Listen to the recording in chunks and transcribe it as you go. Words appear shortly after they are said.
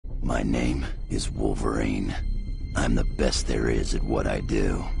My name is Wolverine. I'm the best there is at what I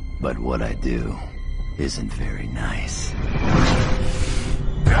do. But what I do isn't very nice.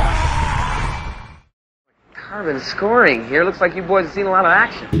 Carbon scoring here. Looks like you boys have seen a lot of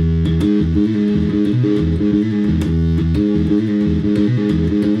action.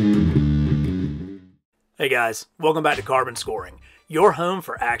 Hey guys, welcome back to Carbon Scoring, your home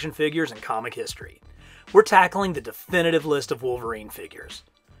for action figures and comic history. We're tackling the definitive list of Wolverine figures,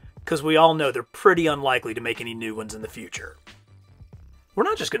 because we all know they're pretty unlikely to make any new ones in the future. We're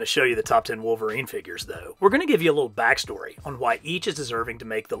not just going to show you the top 10 Wolverine figures though, we're going to give you a little backstory on why each is deserving to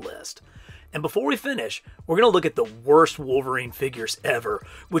make the list. And before we finish, we're going to look at the worst Wolverine figures ever,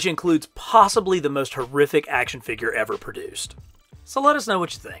 which includes possibly the most horrific action figure ever produced. So let us know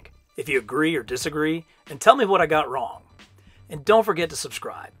what you think, if you agree or disagree, and tell me what I got wrong. And don't forget to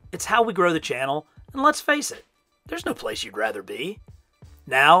subscribe. It's how we grow the channel, and let's face it, there's no place you'd rather be.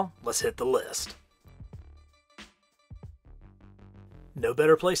 Now, let's hit the list. No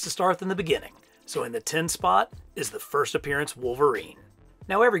better place to start than the beginning, so in the 10th spot is the first appearance Wolverine.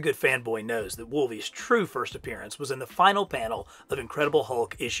 Now every good fanboy knows that Wolvie's true first appearance was in the final panel of Incredible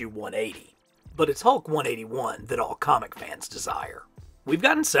Hulk issue 180. But it's Hulk 181 that all comic fans desire. We've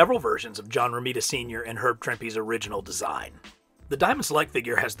gotten several versions of John Romita Sr. and Herb Trimpe's original design. The Diamond Select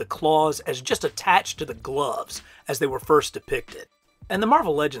figure has the claws as just attached to the gloves as they were first depicted. And the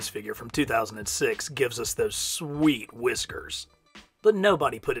Marvel Legends figure from 2006 gives us those sweet whiskers. But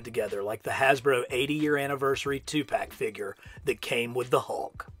nobody put it together like the Hasbro 80-year anniversary 2-pack figure that came with the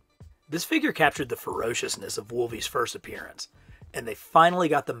Hulk. This figure captured the ferociousness of Wolvie's first appearance, and they finally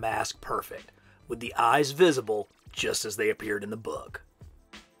got the mask perfect, with the eyes visible just as they appeared in the book.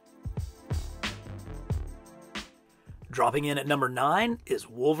 Dropping in at number 9 is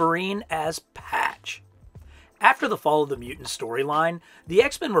Wolverine as Patch. After the Fall of the Mutant storyline, the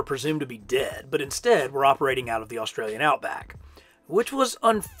X-Men were presumed to be dead, but instead were operating out of the Australian outback, which was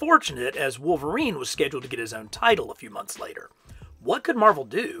unfortunate as Wolverine was scheduled to get his own title a few months later. What could Marvel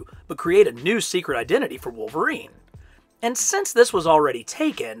do but create a new secret identity for Wolverine? And since this was already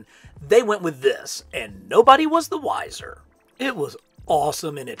taken, they went with this, and nobody was the wiser. It was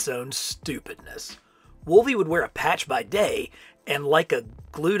awesome in its own stupidness. Wolvie would wear a patch by day, and like a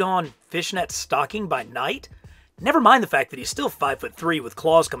glued-on fishnet stocking by night. Never mind the fact that he's still 5'3" with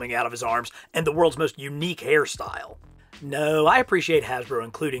claws coming out of his arms and the world's most unique hairstyle. No, I appreciate Hasbro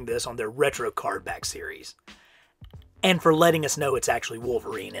including this on their retro card back series. And for letting us know it's actually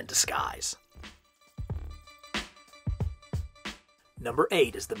Wolverine in disguise. Number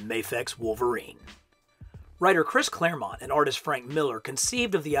 8 is the MAFEX Wolverine. Writer Chris Claremont and artist Frank Miller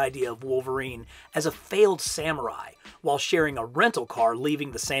conceived of the idea of Wolverine as a failed samurai while sharing a rental car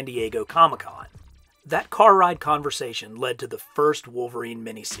leaving the San Diego Comic-Con. That car ride conversation led to the first Wolverine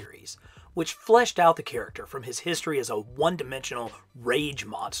miniseries, which fleshed out the character from his history as a one-dimensional rage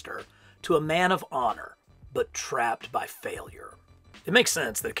monster to a man of honor, but trapped by failure. It makes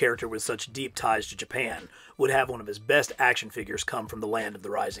sense that a character with such deep ties to Japan would have one of his best action figures come from the land of the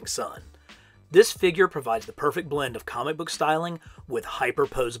rising sun. This figure provides the perfect blend of comic book styling with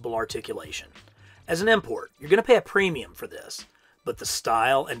hyper-posable articulation. As an import, you're going to pay a premium for this, but the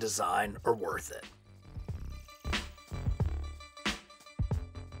style and design are worth it.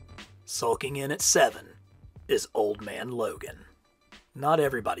 Sulking in at 7 is Old Man Logan. Not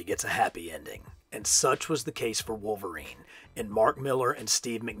everybody gets a happy ending, and such was the case for Wolverine in Mark Millar and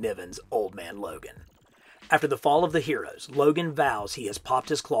Steve McNiven's Old Man Logan. After the fall of the heroes, Logan vows he has popped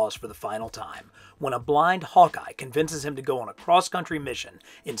his claws for the final time when a blind Hawkeye convinces him to go on a cross-country mission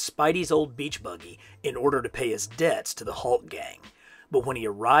in Spidey's old beach buggy in order to pay his debts to the Hulk gang. But when he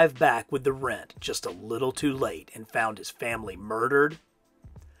arrived back with the rent just a little too late and found his family murdered,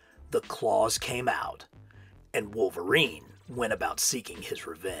 the claws came out, and Wolverine went about seeking his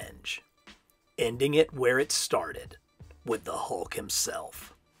revenge, ending it where it started, with the Hulk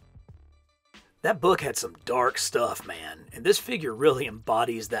himself. That book had some dark stuff, man, and this figure really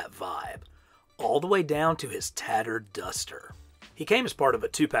embodies that vibe, all the way down to his tattered duster. He came as part of a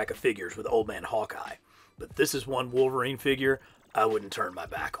 2-pack of figures with Old Man Hawkeye, but this is one Wolverine figure I wouldn't turn my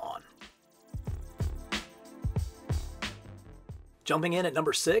back on. Jumping in at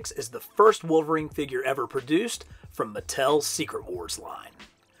number 6 is the first Wolverine figure ever produced from Mattel's Secret Wars line.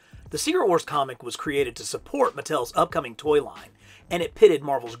 The Secret Wars comic was created to support Mattel's upcoming toy line, and it pitted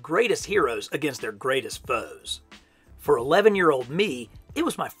Marvel's greatest heroes against their greatest foes. For 11-year-old me, it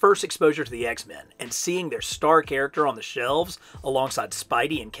was my first exposure to the X-Men, and seeing their star character on the shelves alongside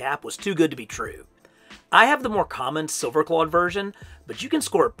Spidey and Cap was too good to be true. I have the more common silver-clawed version, but you can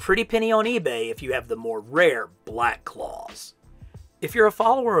score a pretty penny on eBay if you have the more rare black claws. If you're a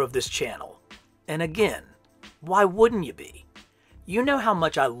follower of this channel, and again, why wouldn't you be? You know how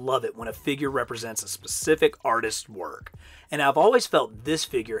much I love it when a figure represents a specific artist's work, and I've always felt this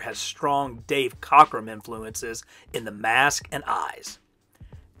figure has strong Dave Cockrum influences in the mask and eyes.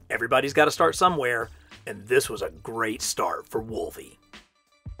 Everybody's got to start somewhere, and this was a great start for Wolvie.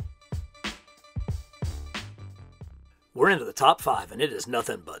 We're into the top 5, and it is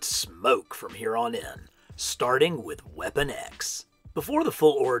nothing but smoke from here on in, starting with Weapon X. Before the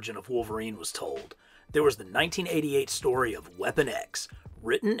full origin of Wolverine was told, there was the 1988 story of Weapon X,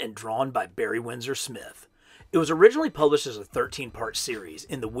 written and drawn by Barry Windsor Smith. It was originally published as a 13-part series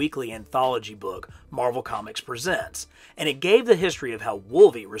in the weekly anthology book Marvel Comics Presents, and it gave the history of how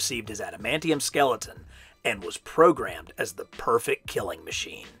Wolvie received his adamantium skeleton and was programmed as the perfect killing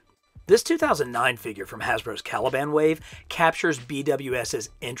machine. This 2009 figure from Hasbro's Caliban Wave captures BWS's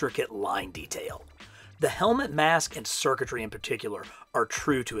intricate line detail. The helmet, mask, and circuitry in particular are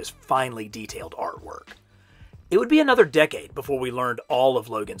true to his finely detailed artwork. It would be another decade before we learned all of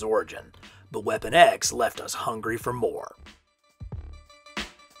Logan's origin, but Weapon X left us hungry for more.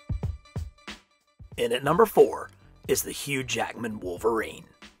 In at number 4 is the Hugh Jackman Wolverine.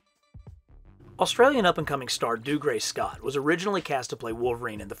 Australian up-and-coming star Dougray Scott was originally cast to play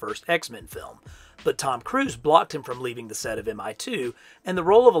Wolverine in the first X-Men film, but Tom Cruise blocked him from leaving the set of MI2, and the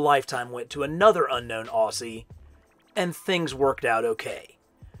role of a lifetime went to another unknown Aussie, and things worked out okay.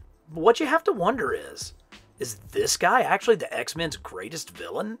 But what you have to wonder is this guy actually the X-Men's greatest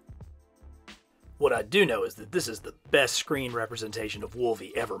villain? What I do know is that this is the best screen representation of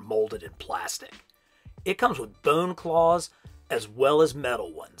Wolvie ever molded in plastic. It comes with bone claws as well as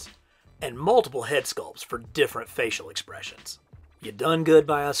metal ones, and multiple head sculpts for different facial expressions. You done good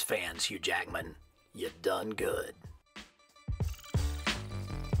by us fans, Hugh Jackman. You done good.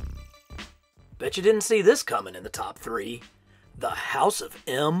 Bet you didn't see this coming in the top 3. The House of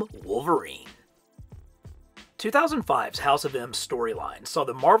M Wolverine. 2005's House of M storyline saw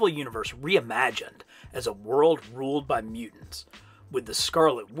the Marvel Universe reimagined as a world ruled by mutants, with the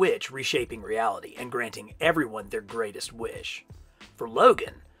Scarlet Witch reshaping reality and granting everyone their greatest wish. For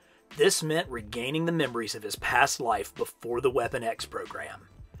Logan, this meant regaining the memories of his past life before the Weapon X program.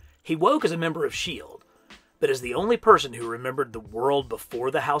 He woke as a member of S.H.I.E.L.D., but as the only person who remembered the world before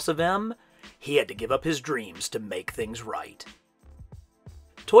the House of M, he had to give up his dreams to make things right.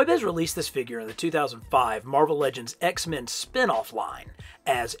 Toy Biz released this figure in the 2005 Marvel Legends X-Men spin-off line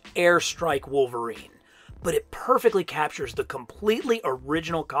as Airstrike Wolverine, but it perfectly captures the completely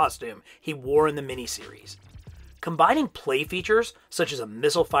original costume he wore in the miniseries. Combining play features, such as a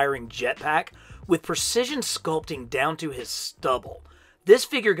missile-firing jetpack, with precision sculpting down to his stubble, this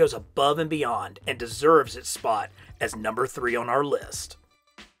figure goes above and beyond and deserves its spot as number 3 on our list.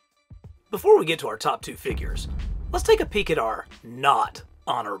 Before we get to our top 2 figures, let's take a peek at our not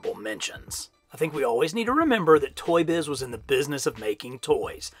honorable mentions. I think we always need to remember that Toy Biz was in the business of making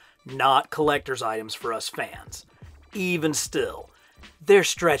toys, not collector's items for us fans. Even still, they're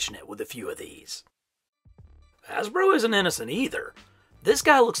stretching it with a few of these. Hasbro isn't innocent either. This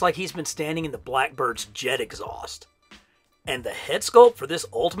guy looks like he's been standing in the Blackbird's jet exhaust. And the head sculpt for this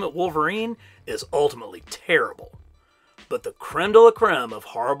Ultimate Wolverine is ultimately terrible. But the creme de la creme of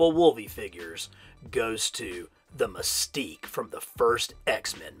horrible Wolvie figures goes to the Mystique from the first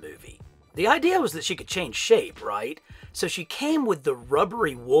X-Men movie. The idea was that she could change shape, right? So she came with the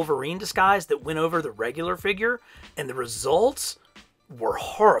rubbery Wolverine disguise that went over the regular figure, and the results were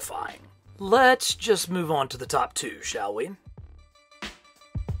horrifying. Let's just move on to the top 2, shall we?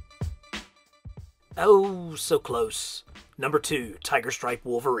 Oh, so close. Number 2, Tiger Stripe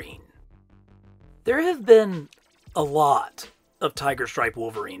Wolverine. There have been a lot of Tiger Stripe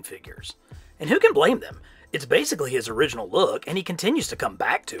Wolverine figures, and who can blame them? It's basically his original look, and he continues to come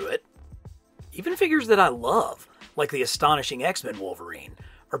back to it. Even figures that I love, like the Astonishing X-Men Wolverine,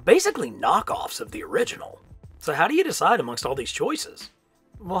 are basically knockoffs of the original. So how do you decide amongst all these choices?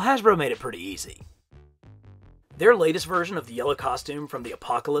 Well, Hasbro made it pretty easy. Their latest version of the yellow costume from the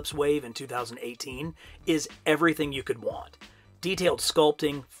Apocalypse Wave in 2018 is everything you could want. Detailed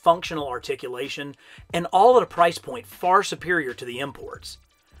sculpting, functional articulation, and all at a price point far superior to the imports.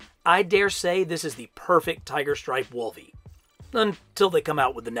 I dare say this is the perfect Tiger Stripe Wolvie, until they come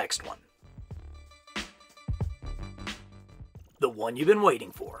out with the next one. The one you've been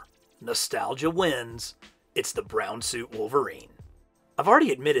waiting for. Nostalgia wins. It's the brown suit Wolverine. I've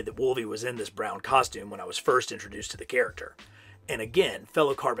already admitted that Wolvie was in this brown costume when I was first introduced to the character. And again,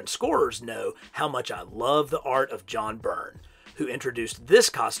 fellow Carbon scorers know how much I love the art of John Byrne, who introduced this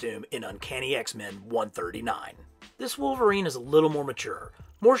costume in Uncanny X-Men 139. This Wolverine is a little more mature,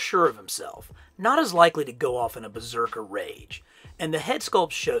 more sure of himself, not as likely to go off in a berserker rage, and the head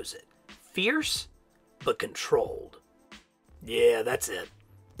sculpt shows it. Fierce, but controlled. Yeah, that's it.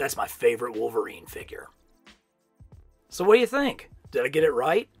 That's my favorite Wolverine figure. So what do you think? Did I get it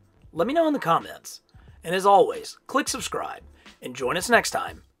right? Let me know in the comments. And as always, click subscribe and join us next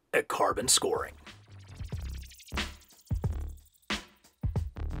time at Carbon Scoring.